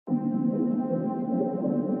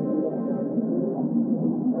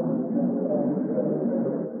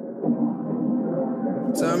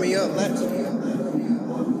Turn me up, Lex.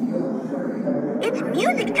 It's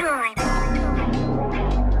music time.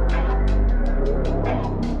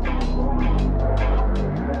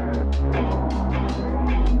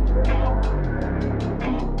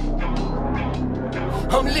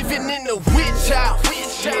 I'm living in the witch house.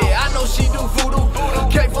 Yeah, I know she do voodoo.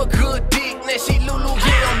 Gave her good dick, now she Lulu.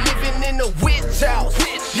 Yeah, I'm living in the witch house.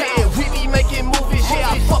 Yeah, we be making movies.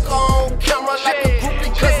 Yeah, I fuck her on camera like a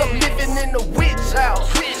groupie, cause I'm living in the witch house.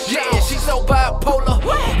 Yeah, she so bipolar.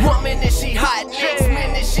 One minute she hot, next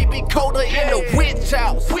minute she be colder in the witch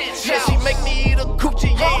house. Yeah, she make me eat a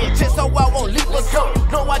coochie, yeah, just so I won't leave her. So,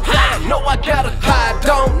 no, I gotta. I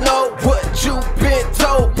don't know what you been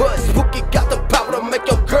told, but Spooky got the power to make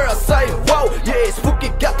your girl say whoa. Yeah, Spooky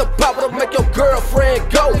got the power to make your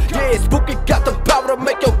girlfriend go. Yeah, Spooky got the power to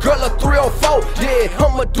make your girl a 304. Yeah,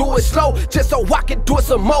 I'ma do it slow, just so I can do it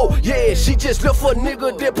some more. Yeah, she just left for a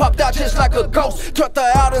nigga, then popped out just like a ghost. Turned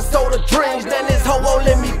her out and sold her dreams, then this hoe won't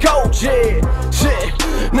let me go. Yeah, shit,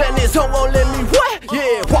 then this hoe won't let me what?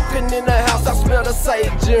 Yeah, walking in the house, I smell the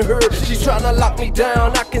sage in her. She's tryna lock me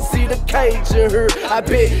down, I can see the cage in her. I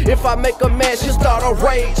bet if I make her mad, she'll start a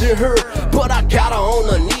rage in her. But I got her on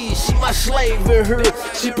her knees, she my slave in her.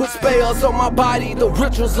 She put spells on my body, the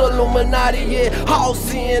rituals Illuminati. Yeah, all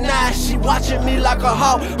seeing eyes, she watching me like a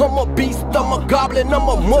hawk. I'm a beast, I'm a goblin, I'm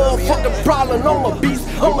a motherfucking problem. I'm a beast,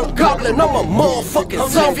 I'm a goblin, I'm a motherfucking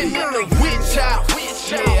zombie. I'm living in the witch house.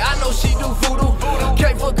 Yeah, I know she do voodoo.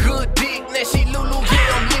 Gave her good dick, now she Lulu.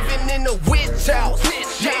 Yeah, I'm living in the witch house.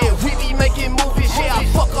 Yeah, we be making movies. Yeah, I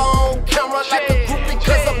fuck her on camera like a groupie,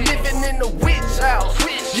 cause I'm living in the witch house.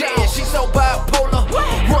 Yeah, she so bipolar.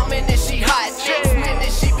 One minute she hot, next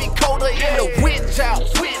minute she be colder in the witch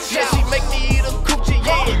house. Yeah, she make me eat a coochie,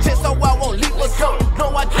 yeah, just so I won't leave her. So, no,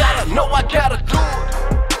 I gotta.